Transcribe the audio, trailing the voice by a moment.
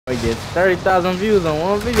We get 30,000 views on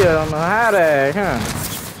one video. I don't know how to act, huh?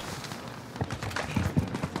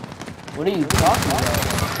 What are you talking about?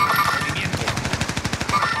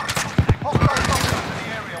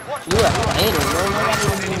 You a hater, bro.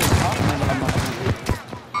 Nobody even talking about my.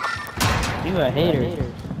 You a hater.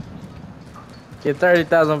 Get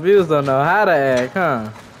 30,000 views, don't know how to act, huh?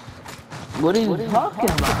 What are you talking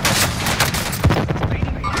about?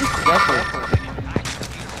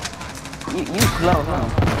 You slow, huh?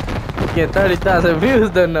 Get 30,000 views,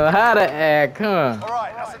 don't know how to act, huh?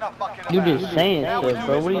 Alright, that's enough fucking about. You just saying shit,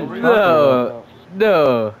 bro. What are you talking No, about?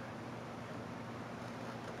 no.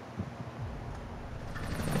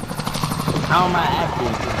 How am I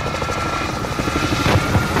acting?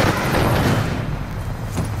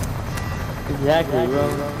 Exactly, bro.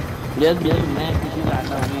 Just get mad because you got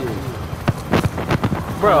no views.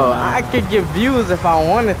 Bro, I could get views if I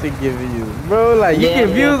wanted to give views, bro. Like you get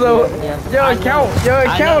views on your account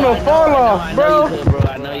will fall off, bro.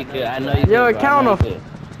 I know you could. I know you could. Your account will.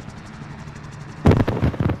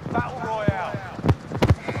 Battle Royale.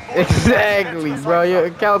 Exactly, bro. Your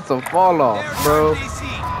accounts will fall off, bro.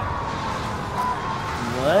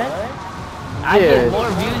 What? I get more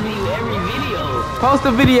views than you every video. Post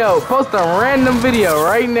a video. Post a random video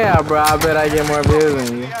right now, bro. I bet I get more views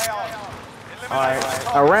than you. Alright.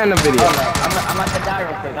 A random video. I'm at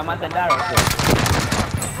the die real quick.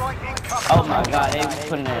 Oh my god, they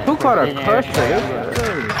putting it. Who caught a cluster?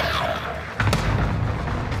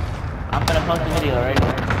 I'm gonna post a video right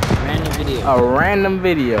now. Random video. A random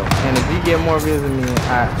video. And if you get more views than me,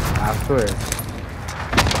 I swear.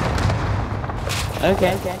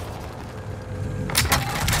 Okay.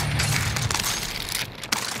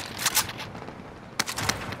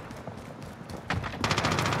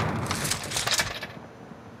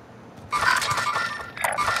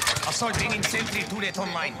 Assaulting in sentry turret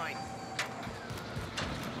online.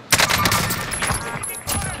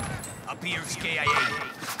 Appears KIA.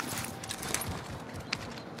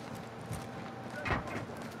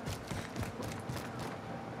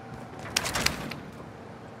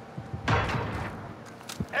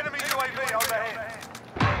 Enemy UAV overhead.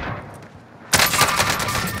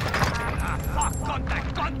 Fuck,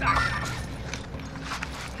 contact.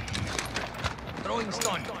 Throwing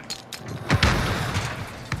stun.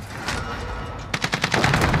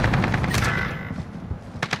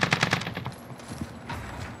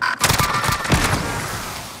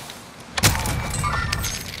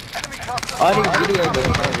 All these videos are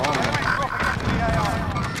so long.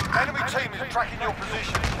 Enemy team is tracking your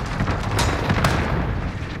position.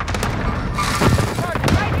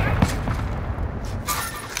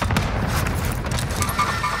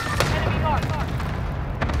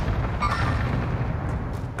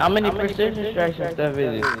 How many precision strikes and stuff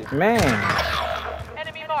is it? Man.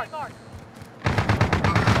 Enemy mark.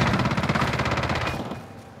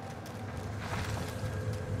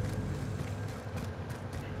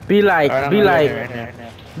 Be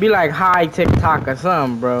like high TikTok or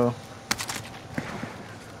something, bro.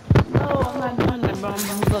 No, I'm not doing that, bro.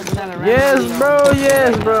 I'm looking at a random Yes, video.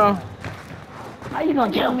 bro. How you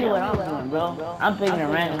gonna tell me what I'm doing, bro? I'm picking a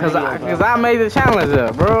random Cause video, I made the challenge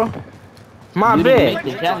up, bro. My you bad. didn't make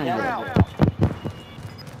the challenge up.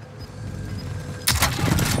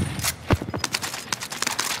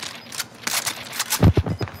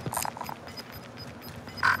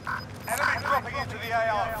 Enemy dropping into the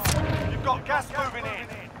AR. You've got gas moving in.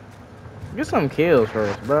 Get some kills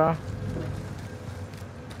first, bro.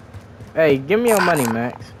 Hey, give me your money,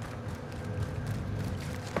 Max.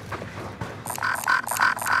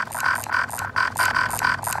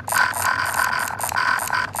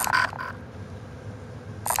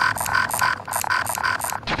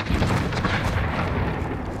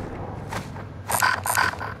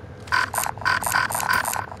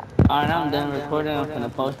 Alright, I'm done recording. I'm gonna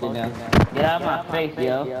post it now. Get out of my face,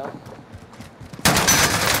 yo.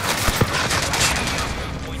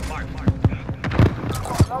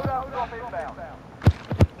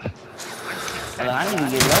 Well, I need to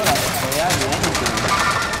get low out before y'all do anything.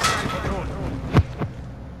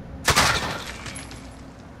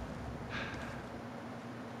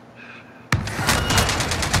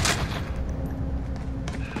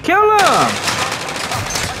 Kill him!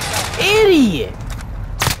 Idiot!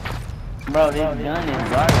 Bro, this gun is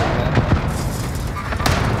garbage, bro.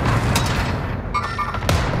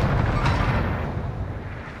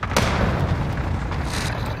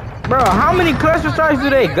 Bro, how many cluster strikes do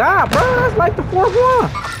they got, bro? That's like the fourth one.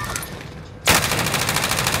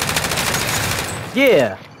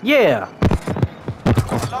 Yeah.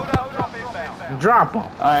 Drop them.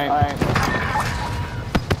 Alright.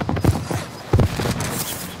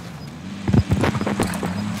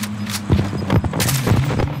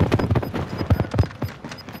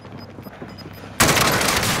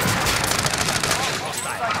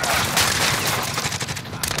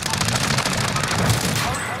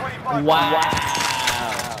 Wow.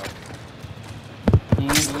 Are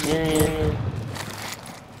you serious?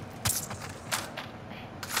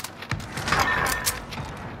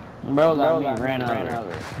 Bro got me ran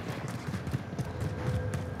over.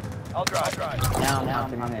 I'll drive. Now I'm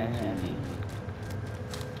hopping in the SUV.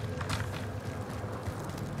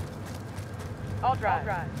 I'll drive.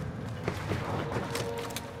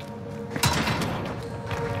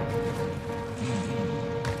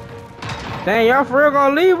 Dang, y'all for real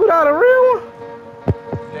gonna leave without a real one?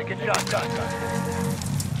 Take it done.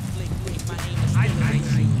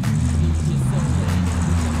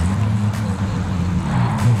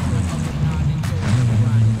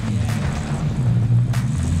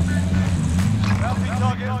 Bounty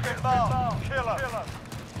target has been marked. Killer.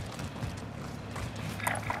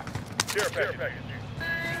 Care package.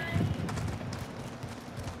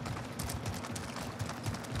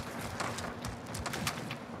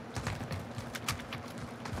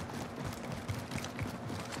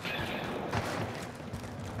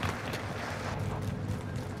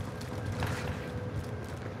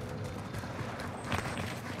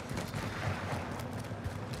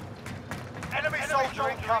 Enemy soldier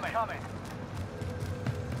incoming.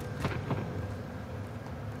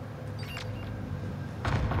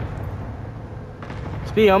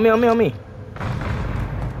 Speed, on me. Friendly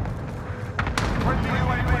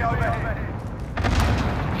UAV overhead.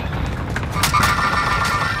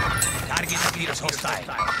 Target appears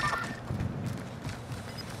hostile.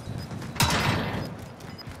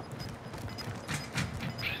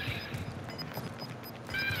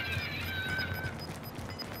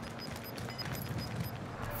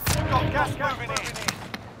 Got gas moving in.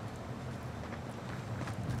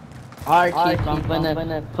 Alright, Chief, I'm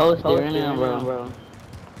finna post it right now, bro.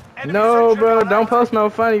 Enemy No, sentry bro, gun don't active. post no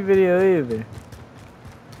funny video either.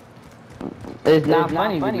 It's not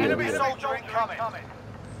funny, Enemy video. soldier incoming.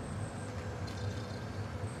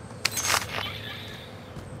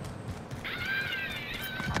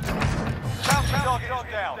 Bounty target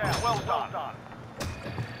is down. Well done.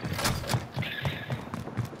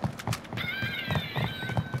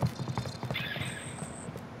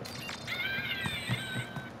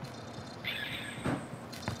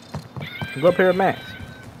 Go up here with Max.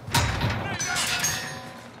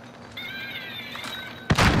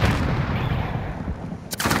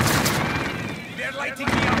 They're lighting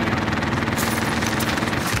me up.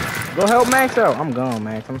 Go help Max out. I'm gone,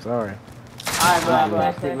 Max. I'm sorry. Alright, bro, I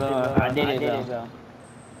pressed it, bro. I did it, bro.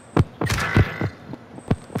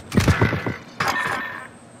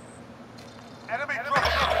 Enemy dropping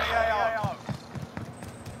into the AO.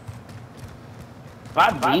 If I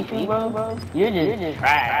beat you, bro, you're just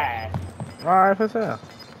trash. Alright, for sure.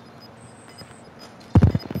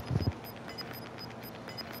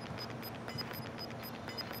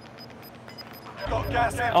 Got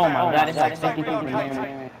gas inbound. Oh my god, it's like Safe 50 people located.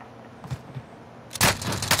 here.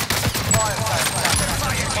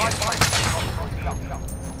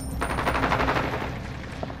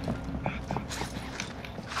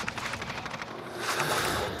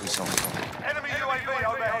 Enemy UAV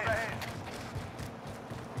overhead.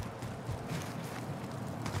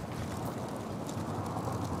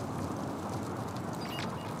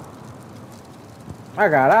 I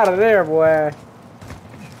got out of there, boy.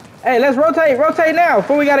 Hey, let's rotate now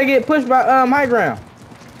before we gotta get pushed by high ground.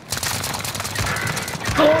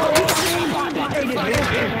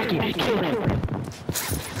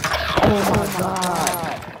 Oh my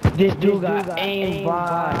god. This dude got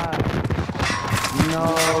aimbot.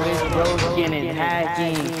 No, this broken is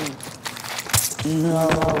hacking. No.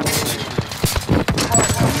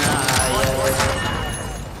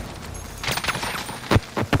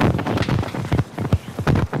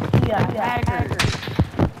 He got hackers.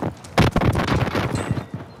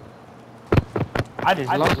 I just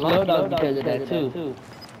lost loadout because of that too.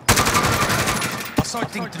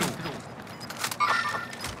 Assaulting through.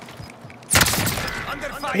 Under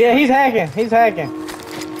fire. Yeah, he's hacking.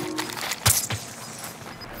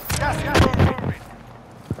 Gas moving.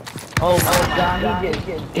 Oh my god, he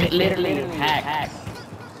just literally hacked.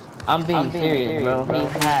 I'm being serious, bro. He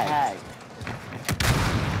hacked.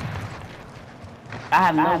 I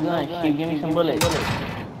have no guns. Chief, give me some bullets.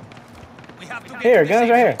 We have to get Here, to the guns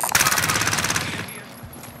safe right here.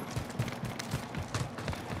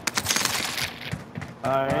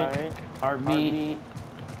 Alright. Heartbeat.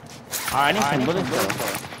 Alright, I need some bullets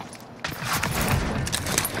though.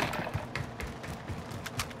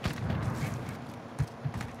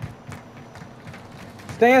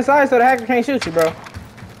 Stay inside so the hacker can't shoot you, bro.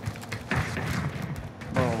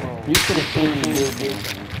 You could have seen me do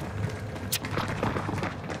this.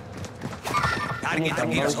 Target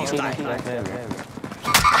appears hostile.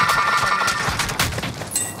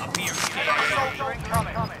 Soldier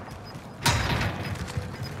incoming.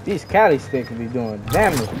 These Cali sticks be doing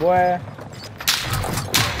damage, boy.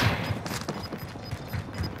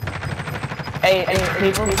 Hey,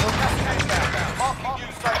 people. Marking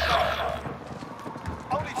you safe zone.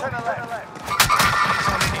 Only 10 are left.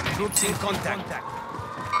 Troops in contact.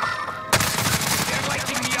 They're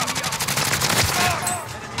lighting me up.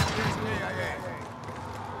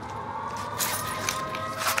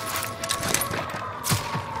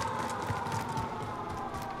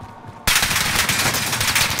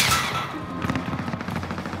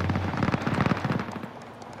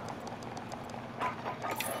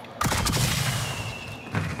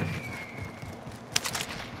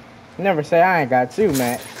 Never say I ain't got you,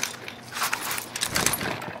 man.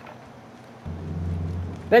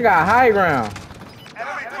 They got high ground.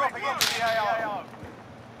 Enemy dropping into the AO.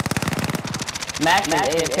 Max is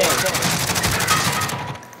AFK.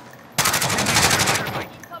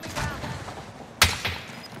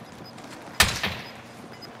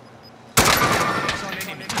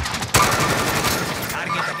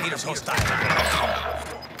 Target appears hostile.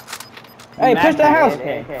 Hey, push that house.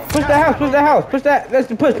 Okay. Push that house. Push that house. Push that. Let's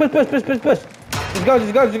push. Just go.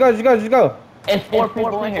 Just go. It's four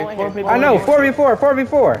people in here. Four people. I know. in here.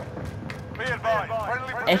 4v4. Be advised.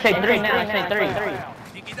 Friendly It say three now. It say three.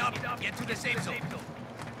 Pick it up. Get to the safe zone.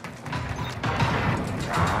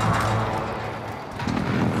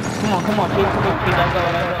 Come on, keep. Let's go.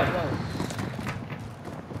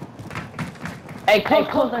 Hey,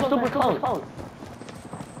 close. They're super close.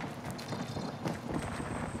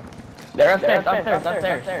 They're upstairs.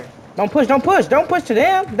 Don't push to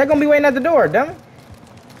them. They're gonna be waiting at the door, dummy.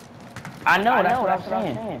 I know, that's what I'm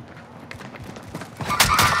saying.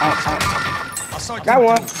 Assault Got team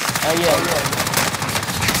one. two.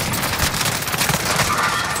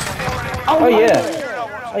 Oh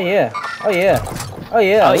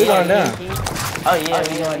yeah. We going down. Oh yeah,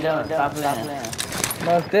 we going down. Stop playing.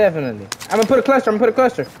 Most definitely. I'm gonna put a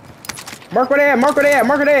cluster. Mark where they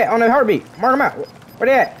at. On the heartbeat. Mark them out. Where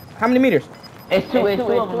they at? How many meters? It's two of them.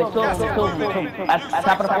 At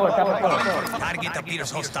top of the floor. Target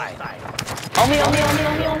appears hostile. On me. Top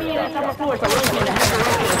of the floor. It's a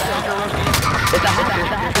hacker.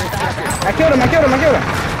 I killed him.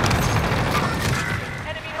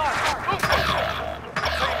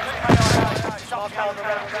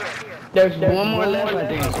 There's one more left, I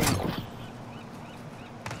think.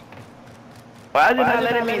 Why is it not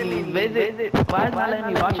letting me visit? Why is it not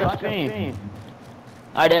letting me watch your stream?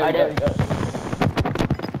 Alright, there we go.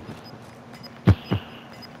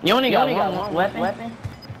 You only got one weapon?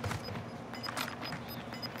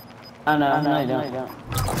 Oh no, you don't.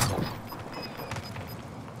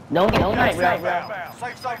 Don't get sniped, bro.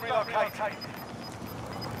 Safe zone relocated.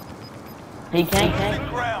 He can't.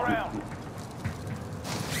 Ground.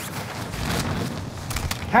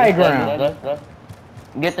 High ground.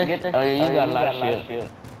 Get this. Oh yeah, you got a lot of shit.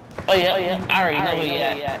 Oh yeah. I already know where you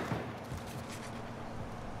at.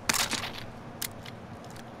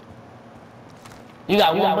 You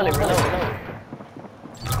got one bullet, bro.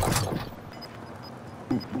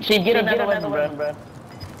 Chief, get another weapon, bro.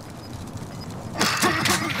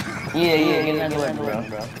 Yeah, get another weapon,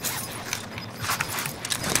 bro.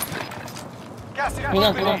 Gas is He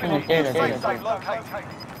gonna come from the stairs. safe zone located.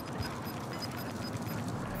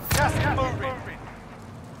 Gas is moving.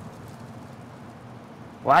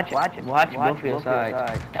 Watch both of your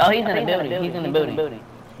sides. Oh, he's in the building.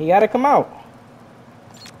 He gotta come out.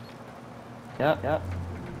 Yep.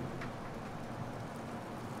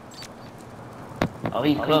 Oh,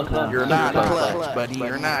 he's close now. You're not clutch, buddy.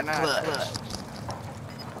 You're not clutch.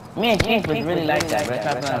 Me and Chief was really like that, bro.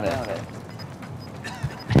 Stop playing that.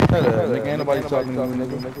 Nigga, ain't nobody talking to you,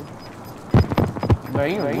 nigga. Bro,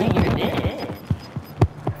 you're dead.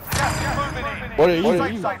 Gas is moving in. What are you?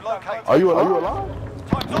 Safe zone located. Are you alive?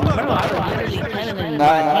 Time's Bro, up. I was literally telling him.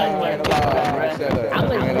 Nah, you ain't alive.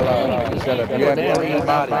 Shut up. You had 3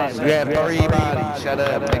 bodies. Shut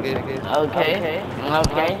up, nigga.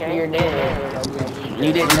 Okay, you're dead. You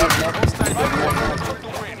didn't know that.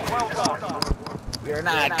 Well done. You're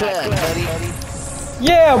not clutch, buddy.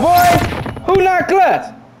 Yeah, boy. Who not clutch?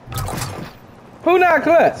 You're not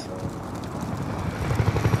clutch,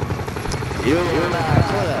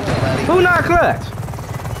 buddy.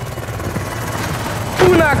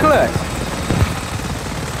 Who not clutch?